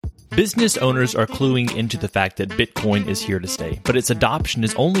Business owners are cluing into the fact that Bitcoin is here to stay, but its adoption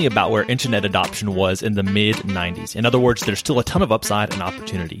is only about where internet adoption was in the mid-90s. In other words, there's still a ton of upside and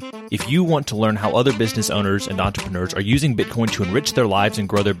opportunity. If you want to learn how other business owners and entrepreneurs are using Bitcoin to enrich their lives and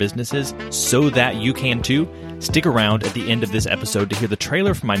grow their businesses so that you can too, stick around at the end of this episode to hear the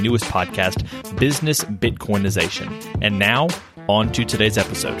trailer for my newest podcast, Business Bitcoinization. And now, on to today's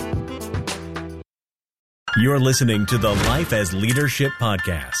episode. You're listening to the Life as Leadership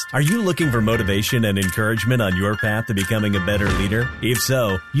Podcast. Are you looking for motivation and encouragement on your path to becoming a better leader? If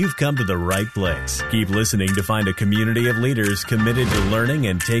so, you've come to the right place. Keep listening to find a community of leaders committed to learning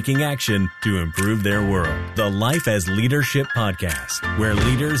and taking action to improve their world. The Life as Leadership Podcast, where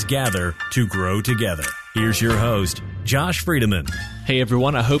leaders gather to grow together. Here's your host, Josh Friedemann. Hey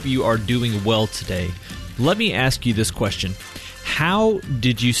everyone, I hope you are doing well today. Let me ask you this question. How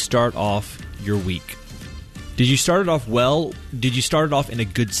did you start off your week? Did you start it off well? Did you start it off in a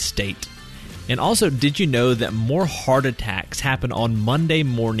good state? And also, did you know that more heart attacks happen on Monday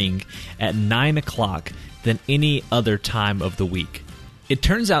morning at 9 o'clock than any other time of the week? It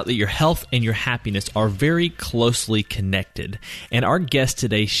turns out that your health and your happiness are very closely connected, and our guest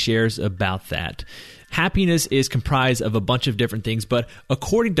today shares about that. Happiness is comprised of a bunch of different things, but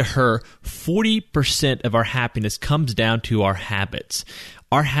according to her, 40% of our happiness comes down to our habits.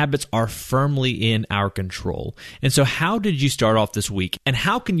 Our habits are firmly in our control. And so how did you start off this week? And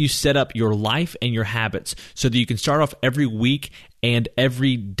how can you set up your life and your habits so that you can start off every week and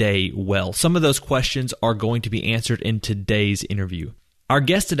every day well? Some of those questions are going to be answered in today's interview. Our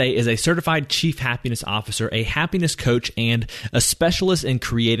guest today is a certified chief happiness officer, a happiness coach, and a specialist in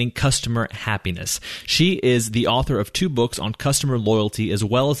creating customer happiness. She is the author of 2 books on customer loyalty, as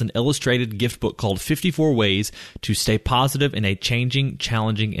well as an illustrated gift book called 54 Ways to Stay Positive in a Changing,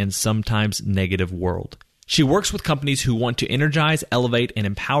 Challenging, and Sometimes Negative World. She works with companies who want to energize, elevate, and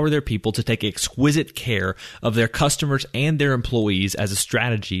empower their people to take exquisite care of their customers and their employees as a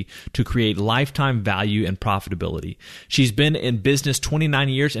strategy to create lifetime value and profitability. She's been in business 29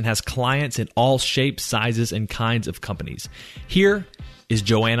 years and has clients in all shapes, sizes, and kinds of companies. Here is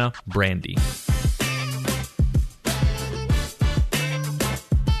Joanna Brandy.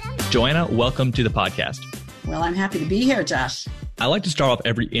 Joanna, welcome to the podcast. Well, I'm happy to be here, Josh. I like to start off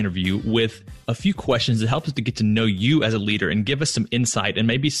every interview with a few questions that help us to get to know you as a leader and give us some insight and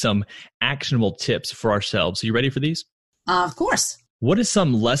maybe some actionable tips for ourselves. Are you ready for these? Of course. What is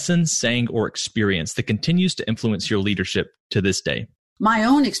some lesson, saying, or experience that continues to influence your leadership to this day? My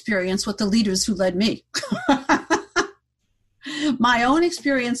own experience with the leaders who led me. My own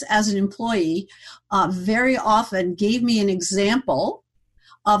experience as an employee very often gave me an example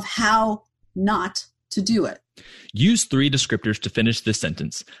of how not to do it. Use 3 descriptors to finish this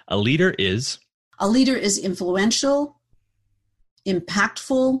sentence. A leader is? A leader is influential,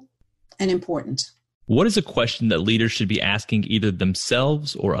 impactful, and important. What is a question that leaders should be asking either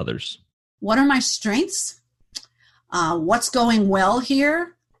themselves or others? What are my strengths? What's going well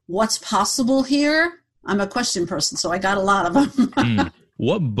here? What's possible here? I'm a question person, so I got a lot of them.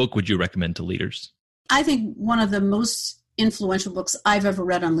 What book would you recommend to leaders? I think one of the most influential books I've ever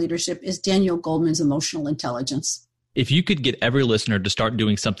read on leadership is Daniel Goleman's Emotional Intelligence. If you could get every listener to start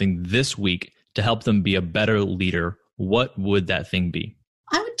doing something this week to help them be a better leader, what would that thing be?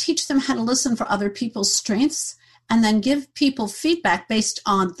 I would teach them how to listen for other people's strengths and then give people feedback based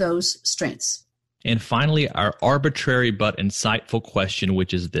on those strengths. And finally, our arbitrary but insightful question,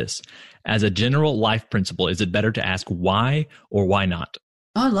 which is this. As a general life principle, is it better to ask why or why not?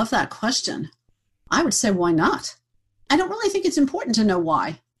 Oh, I love that question. I would say why not? I don't really think it's important to know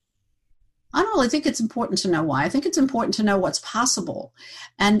why. I don't really think it's important to know why. I think it's important to know what's possible.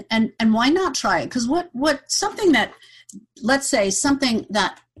 And why not try it? Because something that, let's say, something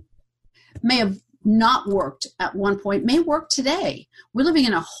that may have not worked at one point may work today. We're living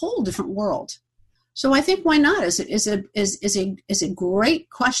in a whole different world. So I think why not is a great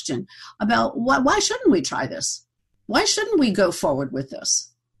question about why shouldn't we try this? Why shouldn't we go forward with this?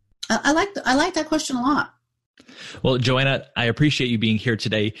 I like that question a lot. Well, Joanna, I appreciate you being here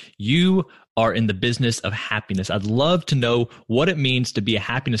today. You are in the business of happiness. I'd love to know what it means to be a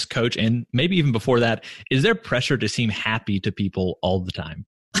happiness coach. And maybe even before that, is there pressure to seem happy to people all the time?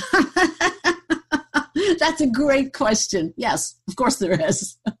 That's a great question. Yes, of course there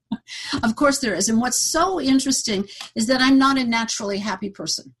is. Of course there is. And what's so interesting is that I'm not a naturally happy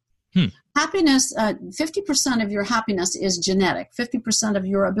person. Happiness, 50% of your happiness is genetic. 50% of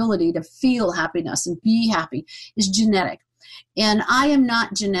your ability to feel happiness and be happy is genetic. And I am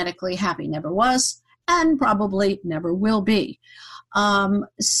not genetically happy, never was, and probably never will be.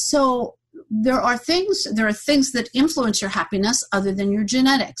 So there are things that influence your happiness other than your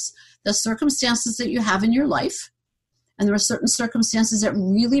genetics. The circumstances that you have in your life, and there are certain circumstances that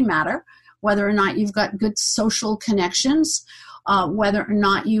really matter, whether or not you've got good social connections, whether or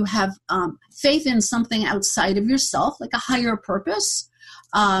not you have faith in something outside of yourself, like a higher purpose,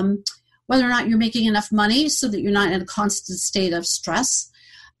 whether or not you're making enough money so that you're not in a constant state of stress,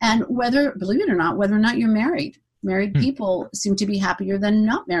 and whether, believe it or not, whether or not you're married. Married people seem to be happier than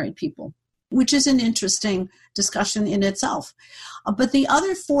not married people, which is an interesting discussion in itself. But the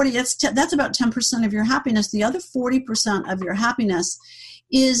other 40, that's about 10% of your happiness. The other 40% of your happiness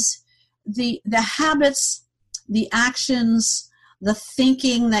is the habits, the actions, the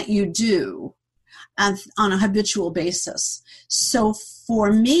thinking that you do on a habitual basis. So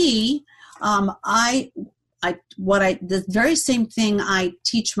for me, the very same thing I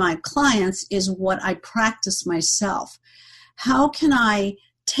teach my clients is what I practice myself. How can I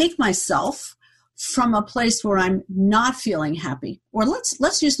take myself from a place where I'm not feeling happy, or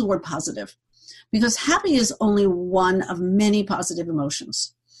let's use the word positive, because happy is only one of many positive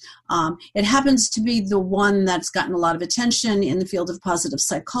emotions. It happens to be the one that's gotten a lot of attention in the field of positive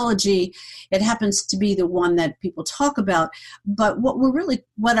psychology. It happens to be the one that people talk about. But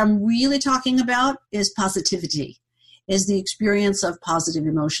what I'm really talking about is positivity, is the experience of positive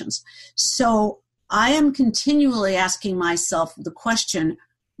emotions. So I am continually asking myself the question,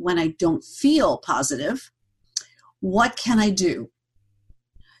 when I don't feel positive, what can I do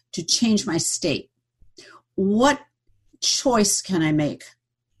to change my state? What choice can I make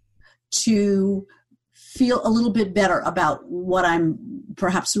to feel a little bit better about what I'm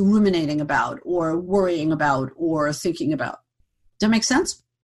perhaps ruminating about or worrying about or thinking about? Does that make sense?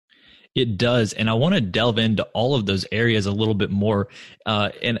 It does. And I want to delve into all of those areas a little bit more.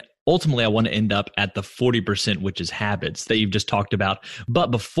 And ultimately, I want to end up at the 40%, which is habits that you've just talked about.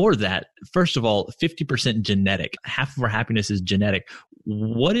 But before that, first of all, 50% genetic. Half of our happiness is genetic.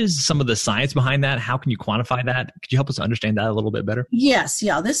 What is some of the science behind that? How can you quantify that? Could you help us understand that a little bit better? Yes.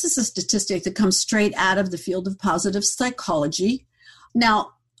 Yeah. This is a statistic that comes straight out of the field of positive psychology.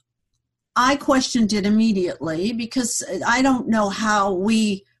 Now, I questioned it immediately because I don't know how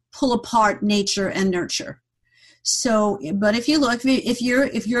we pull apart nature and nurture. So, but if you look,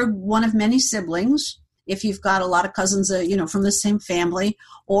 if you're one of many siblings, if you've got a lot of cousins, from the same family,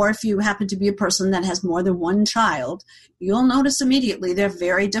 or if you happen to be a person that has more than one child, you'll notice immediately they're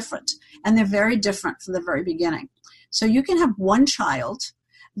very different, and they're very different from the very beginning. So you can have one child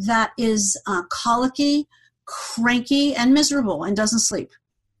that is colicky, cranky, and miserable and doesn't sleep.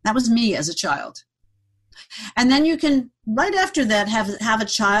 That was me as a child. And then you can, right after that, have a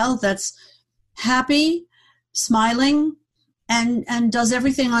child that's happy, smiling, and does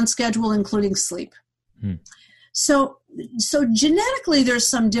everything on schedule, including sleep. So genetically there's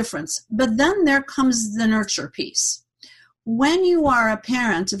some difference, but then there comes the nurture piece. When you are a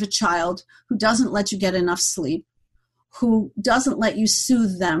parent of a child who doesn't let you get enough sleep, who doesn't let you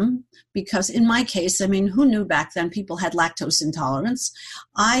soothe them, because in my case, who knew back then people had lactose intolerance?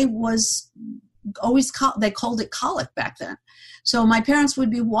 I was always, they called it colic back then. So my parents would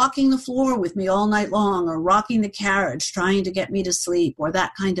be walking the floor with me all night long, or rocking the carriage, trying to get me to sleep, or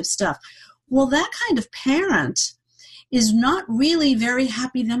that kind of stuff. Well, that kind of parent is not really very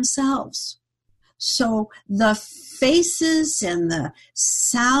happy themselves. So the faces and the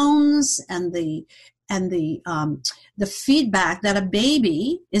sounds and the feedback that a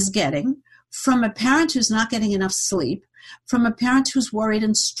baby is getting from a parent who's not getting enough sleep, from a parent who's worried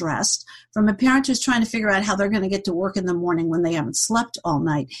and stressed, from a parent who's trying to figure out how they're going to get to work in the morning when they haven't slept all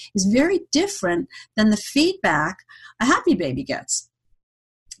night, is very different than the feedback a happy baby gets.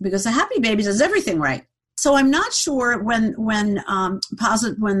 Because a happy baby does everything right. So I'm not sure when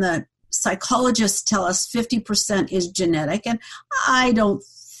the psychologists tell us 50% is genetic, and I don't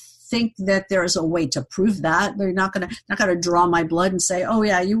think that there's a way to prove that. They're not going to draw my blood and say, "Oh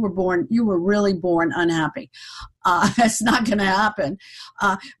yeah, you were really born unhappy." That's not going to happen.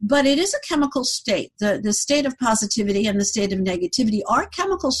 But it is a chemical state. The state of positivity and the state of negativity are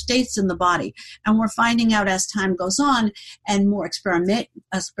chemical states in the body, and we're finding out as time goes on and more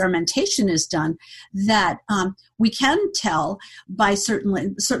experimentation is done that we can tell by certain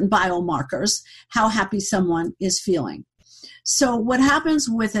biomarkers how happy someone is feeling. So what happens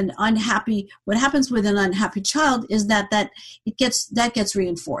with an unhappy child is that gets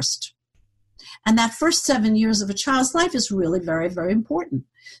reinforced. And that first 7 years of a child's life is really very, very important.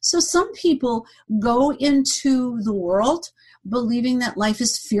 So some people go into the world believing that life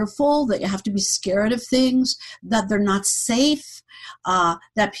is fearful, that you have to be scared of things, that they're not safe,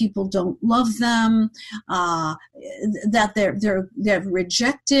 that people don't love them, that they're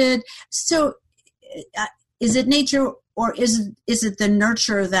rejected. So is it nature, or is it the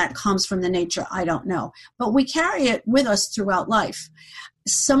nurture that comes from the nature? I don't know. But we carry it with us throughout life.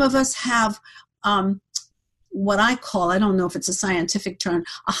 Some of us have what I call, I don't know if it's a scientific term,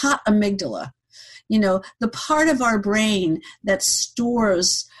 a hot amygdala. You know, the part of our brain that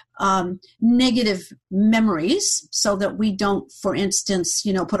stores negative memories so that we don't, for instance,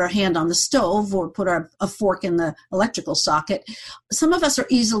 put our hand on the stove or put a fork in the electrical socket. Some of us are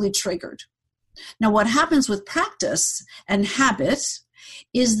easily triggered. Now, what happens with practice and habit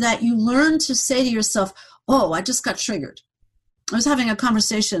is that you learn to say to yourself, oh, I just got triggered. I was having a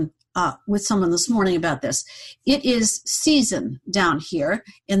conversation with someone this morning about this. It is season down here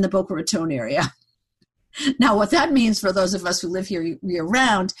in the Boca Raton area. Now, what that means for those of us who live here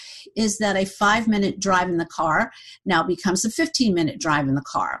year-round is that a 5-minute drive in the car now becomes a 15-minute drive in the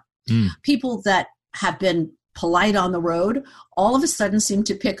car. People that have been polite on the road all of a sudden seem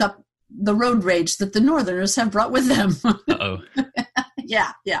to pick up the road rage that the Northerners have brought with them. Uh-oh.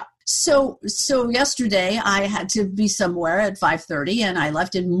 Yeah. So yesterday I had to be somewhere at 5:30, and I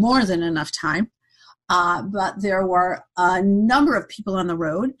left in more than enough time. But there were a number of people on the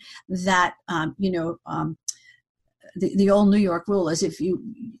road that, the old New York rule is if you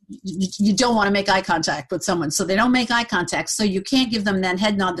don't want to make eye contact with someone, so they don't make eye contact. So you can't give them that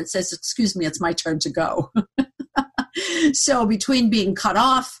head nod that says, excuse me, it's my turn to go. So between being cut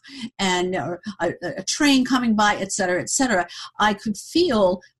off and a train coming by, et cetera, I could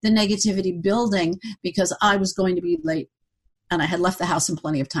feel the negativity building because I was going to be late and I had left the house in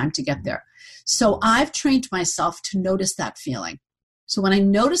plenty of time to get there. So I've trained myself to notice that feeling. So when I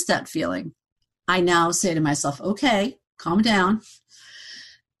notice that feeling, I now say to myself, okay, calm down.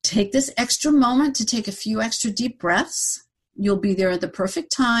 Take this extra moment to take a few extra deep breaths. You'll be there at the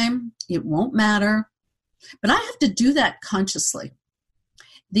perfect time. It won't matter. But I have to do that consciously.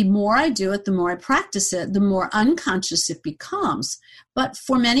 The more I do it, the more I practice it, the more unconscious it becomes. But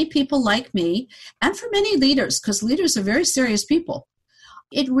for many people like me, and for many leaders, because leaders are very serious people,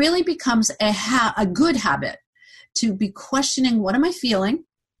 it really becomes a good habit to be questioning, what am I feeling?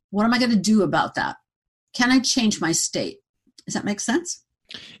 What am I going to do about that? Can I change my state? Does that make sense?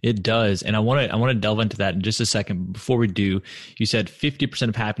 It does. And I want to delve into that in just a second. Before we do, you said 50%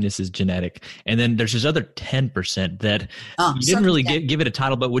 of happiness is genetic. And then there's this other 10% that you didn't really give it a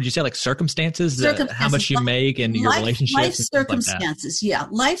title, but would you say like circumstances, how much you make and your relationships? Life circumstances, yeah.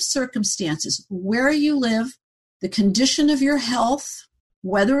 Life circumstances, where you live, the condition of your health,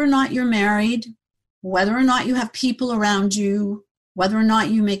 whether or not you're married, whether or not you have people around you, whether or not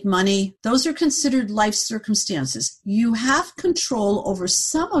you make money, those are considered life circumstances. You have control over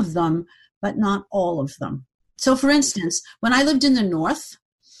some of them, but not all of them. So for instance, when I lived in the North,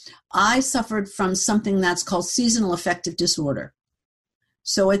 I suffered from something that's called seasonal affective disorder.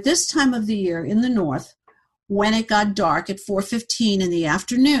 So at this time of the year in the North, when it got dark at 4:15 in the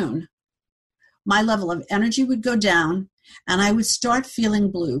afternoon, my level of energy would go down and I would start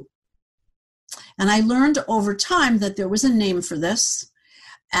feeling blue. And I learned over time that there was a name for this,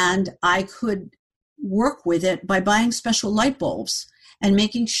 and I could work with it by buying special light bulbs and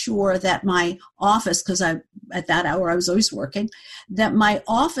making sure that my office, because at that hour I was always working, that my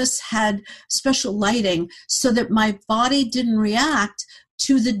office had special lighting so that my body didn't react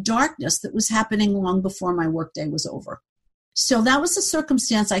to the darkness that was happening long before my workday was over. So that was a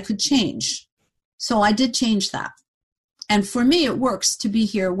circumstance I could change. So I did change that. And for me, it works to be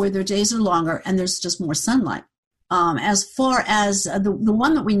here where their days are longer and there's just more sunlight. As far as the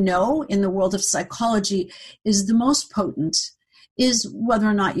one that we know in the world of psychology is the most potent is whether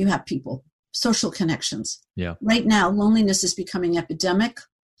or not you have people, social connections. Yeah. Right now, loneliness is becoming epidemic.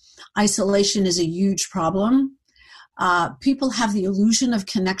 Isolation is a huge problem. People have the illusion of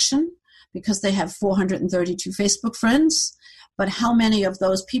connection because they have 432 Facebook friends. But how many of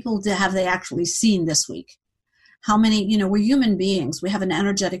those people have they actually seen this week? How many, we're human beings. We have an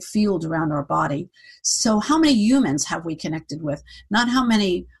energetic field around our body. So how many humans have we connected with? Not how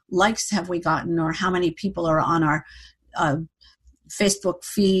many likes have we gotten or how many people are on our Facebook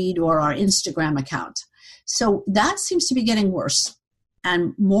feed or our Instagram account. So that seems to be getting worse.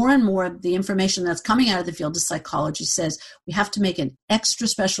 And more of the information that's coming out of the field of psychology says we have to make an extra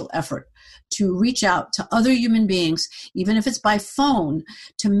special effort to reach out to other human beings, even if it's by phone,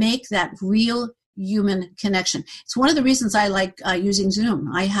 to make that real human connection. It's one of the reasons I like using Zoom.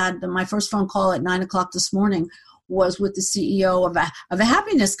 I had my first phone call at 9:00 this morning was with the CEO of a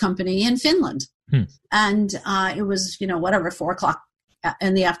happiness company in Finland. And it was, 4:00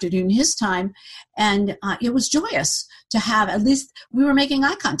 in the afternoon his time. And it was joyous to have, at least we were making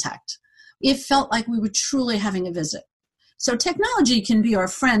eye contact. It felt like we were truly having a visit. So technology can be our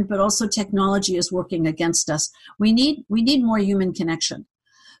friend, but also technology is working against us. We need more human connection.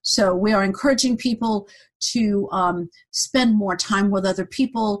 So we are encouraging people to spend more time with other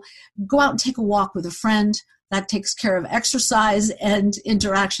people, go out and take a walk with a friend. That takes care of exercise and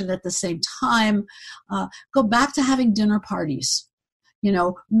interaction at the same time. Go back to having dinner parties.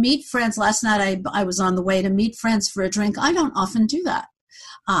 Meet friends. Last night I was on the way to meet friends for a drink. I don't often do that,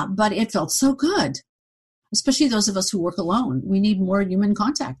 but it felt so good, especially those of us who work alone. We need more human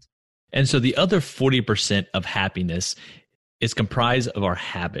contact. And so the other 40% of happiness is comprised of our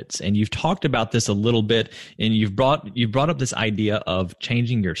habits. And you've talked about this a little bit, and you've brought up this idea of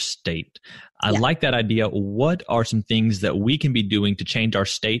changing your state. I like that idea. What are some things that we can be doing to change our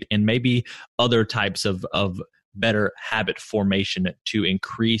state, and maybe other types of better habit formation to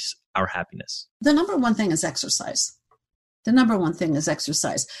increase our happiness? The number one thing is exercise.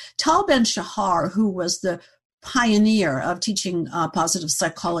 Tal Ben-Shahar, who was the pioneer of teaching positive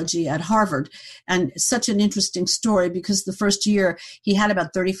psychology at Harvard, and such an interesting story because the first year he had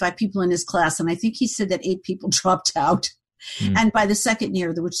about 35 people in his class, and I think he said that 8 people dropped out. And by the second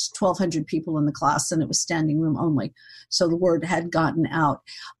year, there was 1,200 people in the class, and it was standing room only. So the word had gotten out.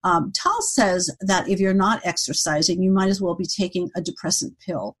 Tal says that if you're not exercising, you might as well be taking a depressant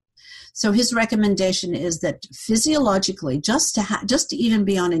pill. So his recommendation is that physiologically, just to even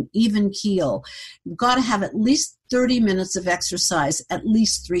be on an even keel, you've got to have at least 30 minutes of exercise at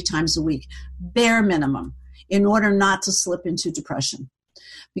least 3 times a week, bare minimum, in order not to slip into depression.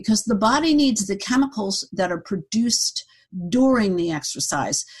 Because the body needs the chemicals that are produced during the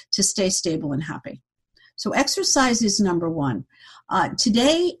exercise to stay stable and happy. So exercise is number one.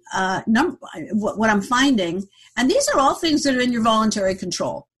 Today, what I'm finding, and these are all things that are in your voluntary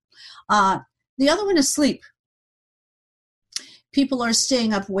control. The other one is sleep. People are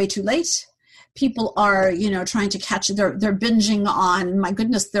staying up way too late. People are, trying to catch, they're binging on, my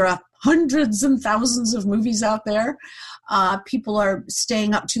goodness, there are hundreds and thousands of movies out there. People are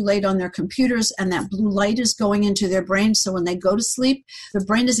staying up too late on their computers, and that blue light is going into their brain. So when they go to sleep, the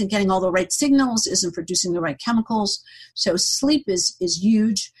brain isn't getting all the right signals, isn't producing the right chemicals. So sleep is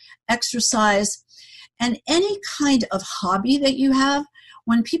huge. Exercise, and any kind of hobby that you have.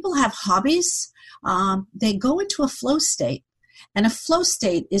 When people have hobbies, they go into a flow state. And a flow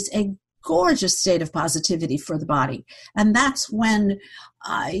state is a gorgeous state of positivity for the body. And that's when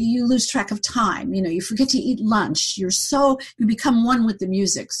you lose track of time. You forget to eat lunch. You become one with the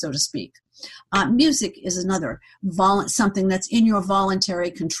music, so to speak. Music is another something that's in your voluntary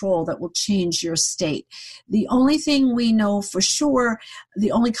control that will change your state. The only thing we know for sure,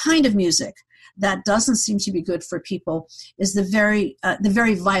 the only kind of music that doesn't seem to be good for people is the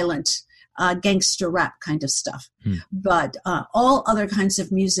very violent gangster rap kind of stuff. But all other kinds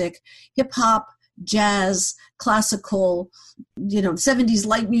of music, hip hop, jazz, classical, 70s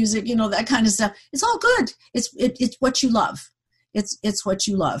light music, that kind of stuff. It's all good. It's what you love. It's what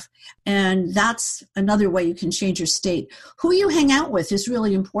you love. And that's another way you can change your state. Who you hang out with is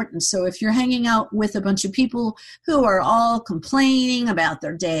really important. So if you're hanging out with a bunch of people who are all complaining about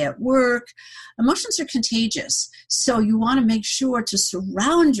their day at work, emotions are contagious. So you want to make sure to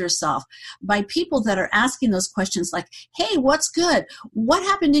surround yourself by people that are asking those questions like, hey, what's good? What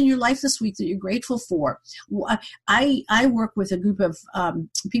happened in your life this week that you're grateful for? I work with a group of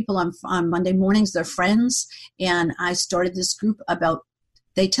people on Monday mornings. They're friends. And I started this group about,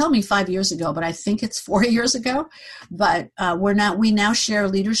 they tell me 5 years ago, but I think it's 4 years ago. But we now share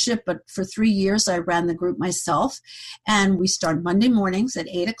leadership, but for 3 years I ran the group myself. And we start Monday mornings at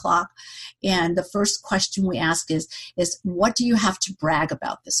 8:00. And the first question we ask is what do you have to brag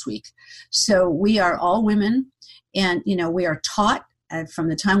about this week? So we are all women, and we are taught from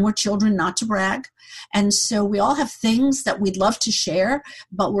the time we're children not to brag. And so we all have things that we'd love to share,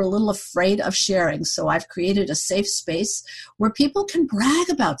 but we're a little afraid of sharing. So I've created a safe space where people can brag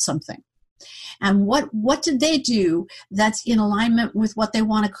about something. And what did they do that's in alignment with what they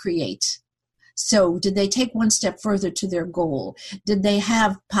want to create? So did they take one step further to their goal? Did they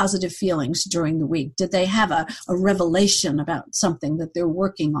have positive feelings during the week? Did they have a revelation about something that they're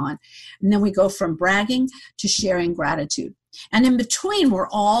working on? And then we go from bragging to sharing gratitude. And in between, we're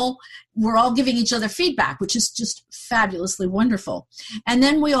all giving each other feedback, which is just fabulously wonderful. And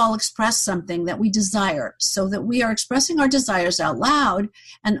then we all express something that we desire, so that we are expressing our desires out loud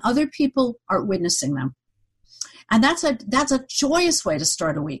and other people are witnessing them. And that's a joyous way to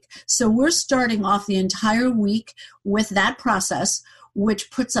start a week. So we're starting off the entire week with that process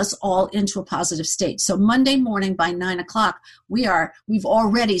which puts us all into a positive state. So Monday morning by 9 o'clock, we've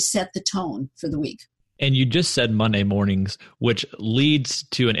already set the tone for the week. And you just said Monday mornings, which leads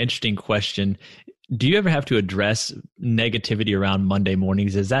to an interesting question. Do you ever have to address negativity around Monday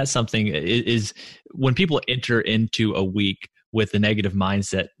mornings? Is that something, is when people enter into a week with a negative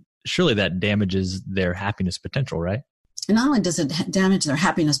mindset, surely that damages their happiness potential, right? And not only does it damage their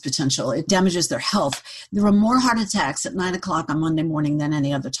happiness potential, it damages their health. There are more heart attacks at 9 o'clock on Monday morning than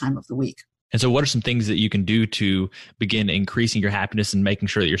any other time of the week. And so what are some things that you can do to begin increasing your happiness and making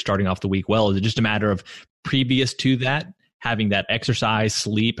sure that you're starting off the week well? Is it just a matter of previous to that, having that exercise,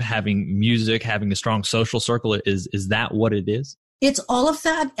 sleep, having music, having a strong social circle? Is that what it is? It's all of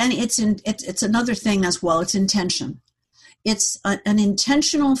that. And it's another thing as well. It's intention. It's an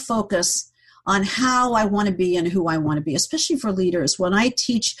intentional focus on how I want to be and who I want to be, especially for leaders. When I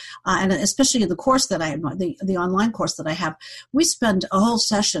teach, and especially in the course that I have, the online course that I have, we spend a whole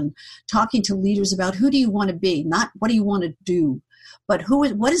session talking to leaders about who do you want to be, not what do you want to do, but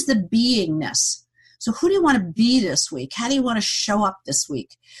what is the beingness? So who do you want to be this week? How do you want to show up this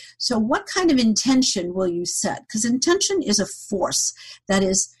week? So what kind of intention will you set? Because intention is a force that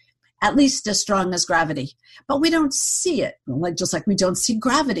is at least as strong as gravity, but we don't see it, just like we don't see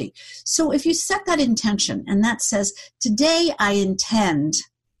gravity. So if you set that intention and that says, today I intend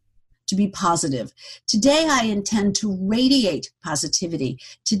to be positive. Today I intend to radiate positivity.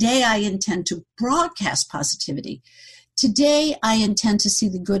 Today I intend to broadcast positivity. Today I intend to see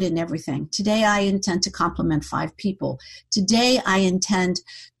the good in everything. Today I intend to compliment 5 people. Today I intend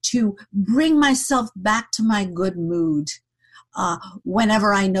to bring myself back to my good mood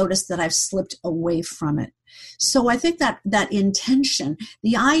whenever I notice that I've slipped away from it. So I think that intention,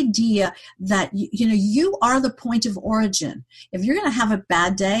 the idea that you are the point of origin. If you're going to have a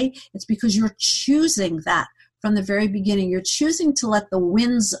bad day, it's because you're choosing that from the very beginning. You're choosing to let the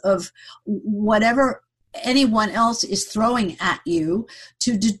winds of whatever anyone else is throwing at you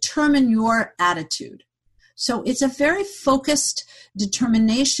to determine your attitude. So it's a very focused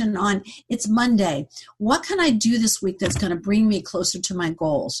determination on, it's Monday. What can I do this week that's going to bring me closer to my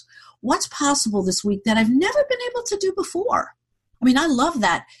goals? What's possible this week that I've never been able to do before? I mean, I love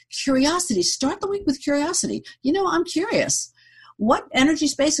that curiosity. Start the week with curiosity. I'm curious. What energy,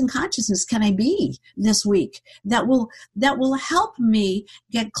 space, and consciousness can I be this week that will help me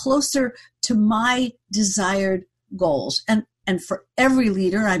get closer to my desired goals? And for every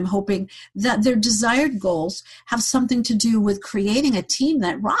leader, I'm hoping that their desired goals have something to do with creating a team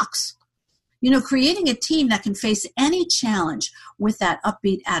that rocks. Creating a team that can face any challenge with that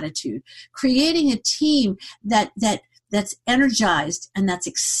upbeat attitude. Creating a team that's energized and that's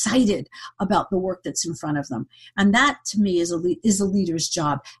excited about the work that's in front of them. And that, to me, is a leader's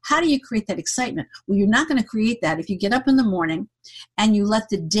job. How do you create that excitement? Well, you're not going to create that if you get up in the morning and you let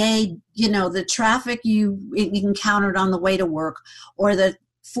the day, the traffic you encountered on the way to work, or the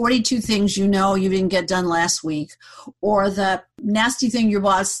 42 things you didn't get done last week, or the nasty thing your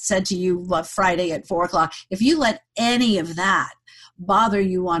boss said to you Friday at 4 o'clock. If you let any of that bother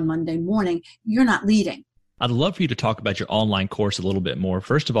you on Monday morning, you're not leading. I'd love for you to talk about your online course a little bit more.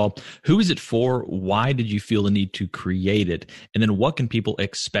 First of all, who is it for? Why did you feel the need to create it? And then what can people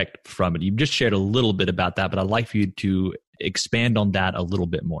expect from it? You've just shared a little bit about that, but I'd like for you to expand on that a little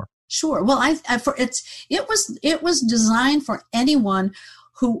bit more. Sure. Well, it was designed for anyone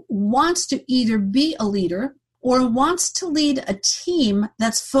who wants to either be a leader or wants to lead a team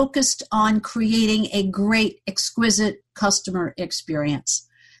that's focused on creating a great, exquisite customer experience.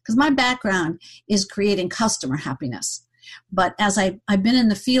 Because my background is creating customer happiness. But as I've been in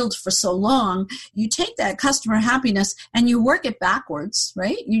the field for so long, you take that customer happiness and you work it backwards,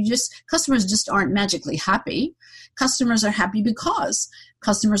 right? Customers just aren't magically happy. Customers are happy because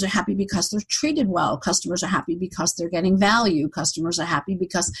they're treated well. Customers are happy because they're getting value. Customers are happy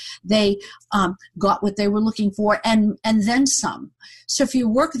because they got what they were looking for and then some. So if you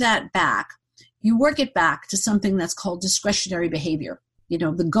work that back, you work it back to something that's called discretionary behavior.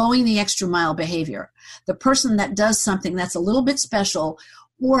 The going the extra mile behavior. The person that does something that's a little bit special,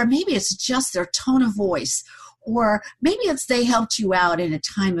 or maybe it's just their tone of voice, or maybe it's they helped you out in a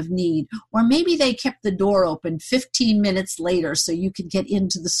time of need, or maybe they kept the door open 15 minutes later so you could get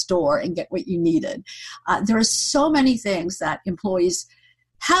into the store and get what you needed. There are so many things that employees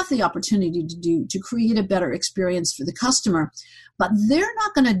have the opportunity to do to create a better experience for the customer, but they're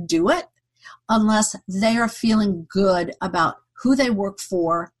not going to do it unless they are feeling good about who they work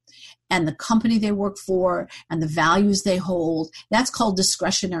for and the company they work for and the values they hold. That's called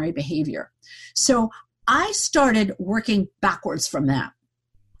discretionary behavior. So I started working backwards from that.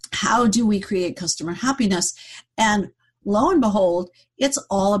 How do we create customer happiness? And lo and behold, it's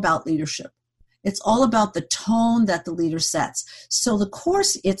all about leadership. It's all about the tone that the leader sets. So the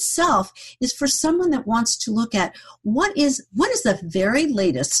course itself is for someone that wants to look at what is the very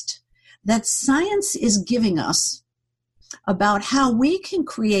latest that science is giving us about how we can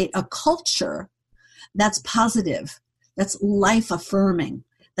create a culture that's positive, that's life-affirming,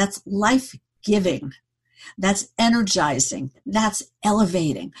 that's life-giving, that's energizing, that's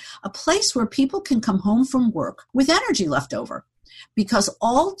elevating. A place where people can come home from work with energy left over. Because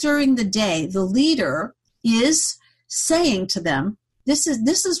all during the day, the leader is saying to them, this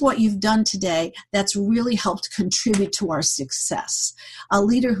is what you've done today that's really helped contribute to our success. A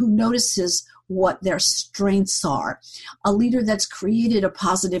leader who notices what their strengths are. A leader that's created a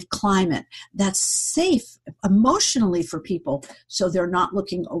positive climate that's safe emotionally for people so they're not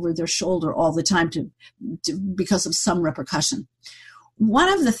looking over their shoulder all the time because of some repercussion.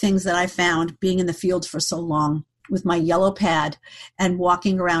 One of the things that I found being in the field for so long with my yellow pad and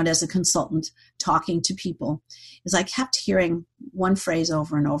walking around as a consultant talking to people is I kept hearing one phrase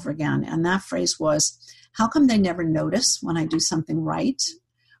over and over again, and that phrase was, how come they never notice when I do something right,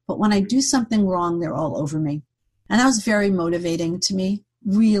 but when I do something wrong, they're all over me? And that was very motivating to me,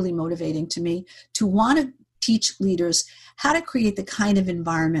 really motivating to me, to want to teach leaders how to create the kind of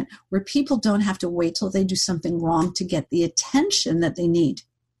environment where people don't have to wait till they do something wrong to get the attention that they need.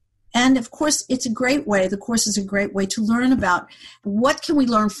 And of course, it's a great way, the course is a great way to learn about what can we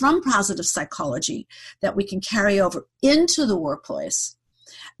learn from positive psychology that we can carry over into the workplace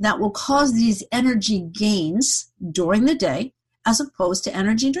that will cause these energy gains during the day as opposed to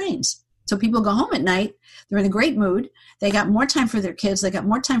energy drains. So people go home at night, they're in a great mood, they got more time for their kids, they got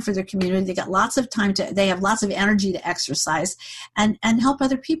more time for their community, they got lots of time they have lots of energy to exercise and help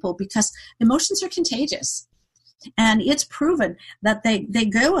other people, because emotions are contagious. And it's proven that they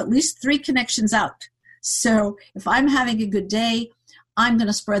go at least 3 connections out. So if I'm having a good day, I'm going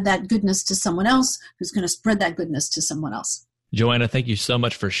to spread that goodness to someone else who's going to spread that goodness to someone else. Joanna, thank you so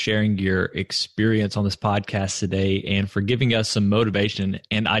much for sharing your experience on this podcast today and for giving us some motivation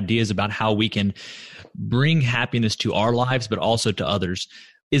and ideas about how we can bring happiness to our lives, but also to others.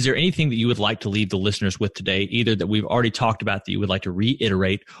 Is there anything that you would like to leave the listeners with today, either that we've already talked about that you would like to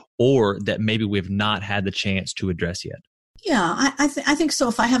reiterate, or that maybe we've not had the chance to address yet? Yeah, I think so.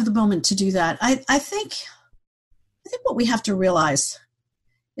 If I have the moment to do that, I think what we have to realize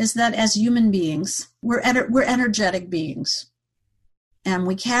is that as human beings, we're energetic beings, and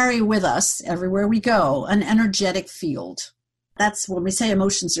we carry with us everywhere we go an energetic field. That's when we say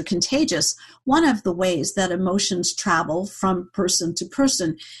emotions are contagious. One of the ways that emotions travel from person to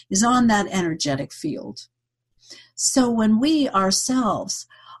person is on that energetic field. So when we ourselves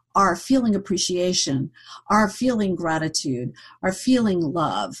are feeling appreciation, are feeling gratitude, are feeling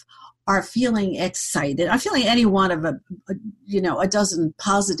love, are feeling excited, are feeling any one of a dozen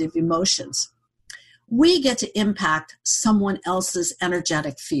positive emotions, we get to impact someone else's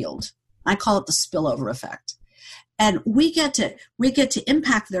energetic field. I call it the spillover effect. And we get to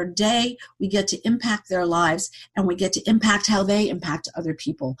impact their day, we get to impact their lives, and we get to impact how they impact other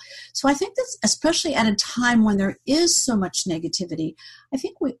people. So I think that's, especially at a time when there is so much negativity, I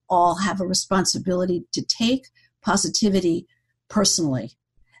think we all have a responsibility to take positivity personally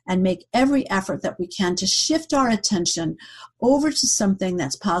and make every effort that we can to shift our attention over to something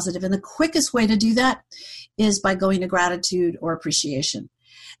that's positive. And the quickest way to do that is by going to gratitude or appreciation.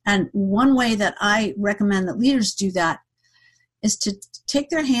 And one way that I recommend that leaders do that is to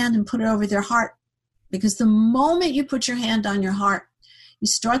take their hand and put it over their heart. Because the moment you put your hand on your heart, you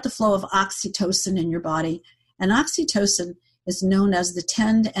start the flow of oxytocin in your body. And oxytocin is known as the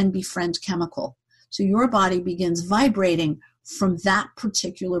tend and befriend chemical. So your body begins vibrating from that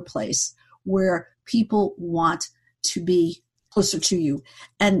particular place where people want to be closer to you.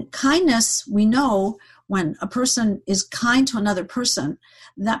 And kindness, we know when a person is kind to another person,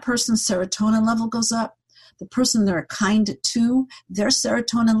 that person's serotonin level goes up. The person they're kind to, their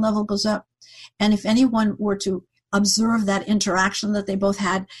serotonin level goes up. And if anyone were to observe that interaction that they both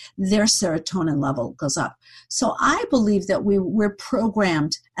had, their serotonin level goes up. So I believe that we're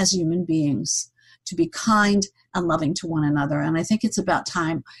programmed as human beings to be kind and loving to one another. And I think it's about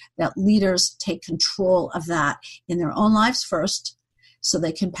time that leaders take control of that in their own lives first so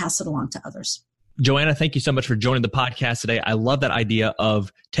they can pass it along to others. Joanna, thank you so much for joining the podcast today. I love that idea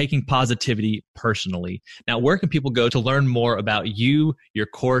of taking positivity personally. Now, where can people go to learn more about you, your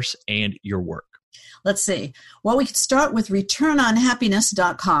course, and your work? Let's see. Well, we could start with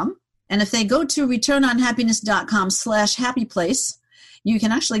returnonhappiness.com. And if they go to returnonhappiness.com/happyplace, you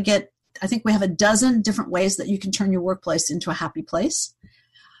can actually get, I think we have a dozen different ways that you can turn your workplace into a happy place.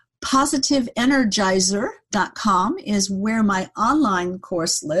 PositiveEnergizer.com is where my online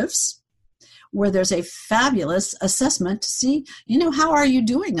course lives, where there's a fabulous assessment to see, how are you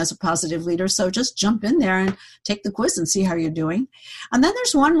doing as a positive leader? So just jump in there and take the quiz and see how you're doing. And then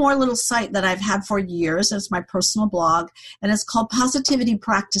there's one more little site that I've had for years. It's my personal blog, and it's called Positivity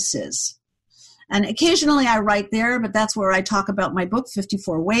Practices. And occasionally I write there, but that's where I talk about my book,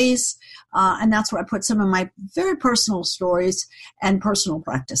 54 Ways, and that's where I put some of my very personal stories and personal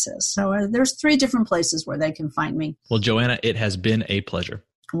practices. So there's 3 different places where they can find me. Well, Joanna, it has been a pleasure.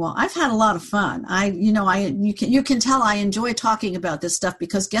 Well, I've had a lot of fun. You can tell I enjoy talking about this stuff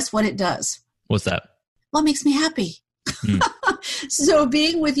because guess what it does? What's that? Well, it makes me happy. So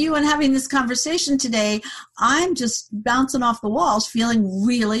being with you and having this conversation today, I'm just bouncing off the walls, feeling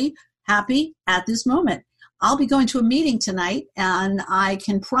really happy at this moment. I'll be going to a meeting tonight, and I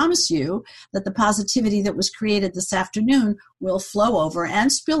can promise you that the positivity that was created this afternoon will flow over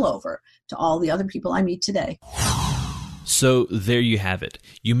and spill over to all the other people I meet today. So there you have it.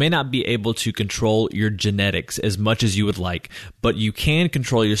 You may not be able to control your genetics as much as you would like, but you can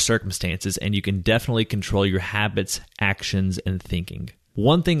control your circumstances, and you can definitely control your habits, actions, and thinking.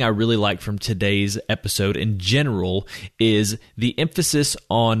 One thing I really like from today's episode in general is the emphasis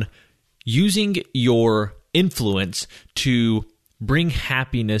on using your influence to bring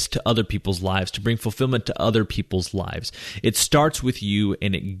happiness to other people's lives, to bring fulfillment to other people's lives. It starts with you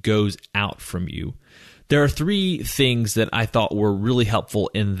and it goes out from you. There are 3 things that I thought were really helpful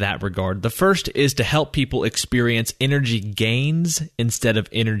in that regard. The first is to help people experience energy gains instead of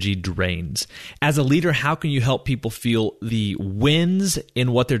energy drains. As a leader, how can you help people feel the wins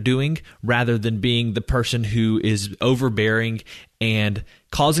in what they're doing rather than being the person who is overbearing and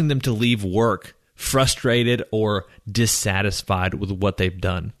causing them to leave work frustrated or dissatisfied with what they've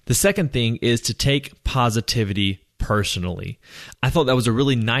done? The second thing is to take positivity personally. I thought that was a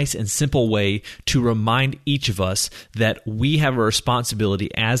really nice and simple way to remind each of us that we have a responsibility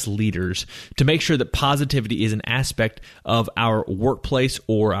as leaders to make sure that positivity is an aspect of our workplace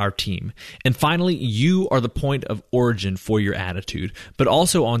or our team. And finally, you are the point of origin for your attitude. But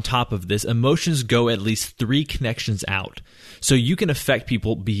also on top of this, emotions go at least 3 connections out. So you can affect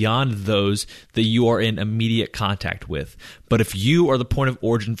people beyond those that you are in immediate contact with. But if you are the point of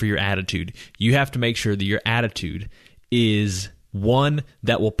origin for your attitude, you have to make sure that your attitude is one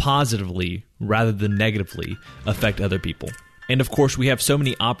that will positively rather than negatively affect other people. And of course, we have so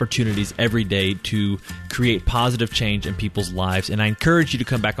many opportunities every day to create positive change in people's lives. And I encourage you to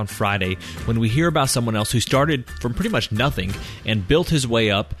come back on Friday when we hear about someone else who started from pretty much nothing and built his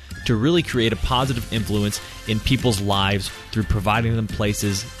way up to really create a positive influence in people's lives through providing them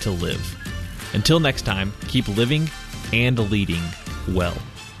places to live. Until next time, keep living and leading well.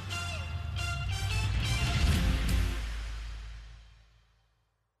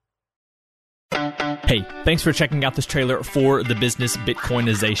 Hey, thanks for checking out this trailer for the Business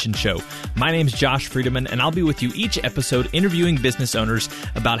Bitcoinization Show. My name's Josh Friedemann, and I'll be with you each episode interviewing business owners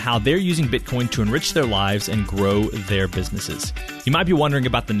about how they're using Bitcoin to enrich their lives and grow their businesses. You might be wondering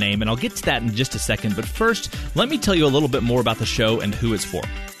about the name, and I'll get to that in just a second, but first, let me tell you a little bit more about the show and who it's for.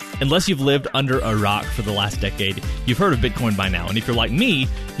 Unless you've lived under a rock for the last decade, you've heard of Bitcoin by now. And if you're like me,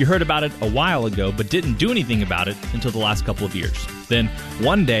 you heard about it a while ago, but didn't do anything about it until the last couple of years. Then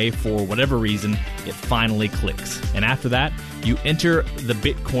one day, for whatever reason, it finally clicks. And after that, you enter the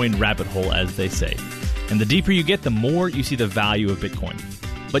Bitcoin rabbit hole, as they say. And the deeper you get, the more you see the value of Bitcoin.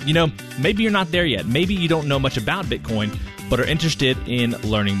 But maybe you're not there yet. Maybe you don't know much about Bitcoin, but are interested in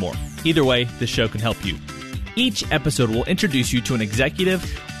learning more. Either way, this show can help you. Each episode will introduce you to an executive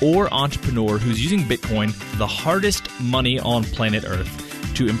or entrepreneur who's using Bitcoin, the hardest money on planet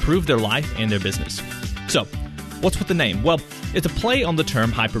Earth, to improve their life and their business. So, what's with the name? Well, it's a play on the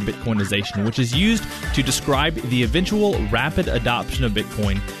term hyper-Bitcoinization, which is used to describe the eventual rapid adoption of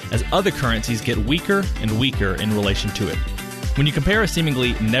Bitcoin as other currencies get weaker and weaker in relation to it. When you compare a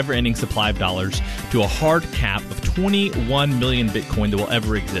seemingly never-ending supply of dollars to a hard cap of 21 million Bitcoin that will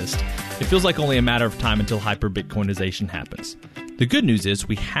ever exist, it feels like only a matter of time until hyper-Bitcoinization happens. The good news is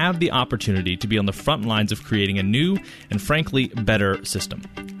we have the opportunity to be on the front lines of creating a new and frankly better system.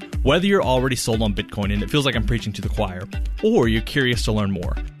 Whether you're already sold on Bitcoin and it feels like I'm preaching to the choir, or you're curious to learn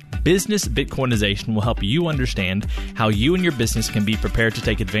more, Business Bitcoinization will help you understand how you and your business can be prepared to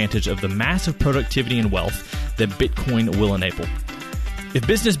take advantage of the massive productivity and wealth that Bitcoin will enable. If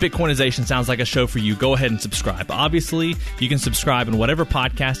Business Bitcoinization sounds like a show for you, go ahead and subscribe. Obviously, you can subscribe in whatever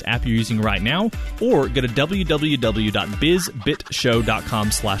podcast app you're using right now, or go to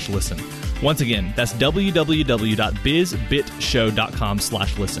www.bizbitshow.com/listen. Once again, that's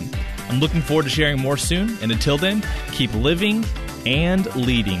www.bizbitshow.com/listen. I'm looking forward to sharing more soon, and until then, keep living and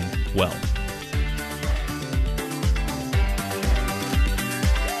leading well.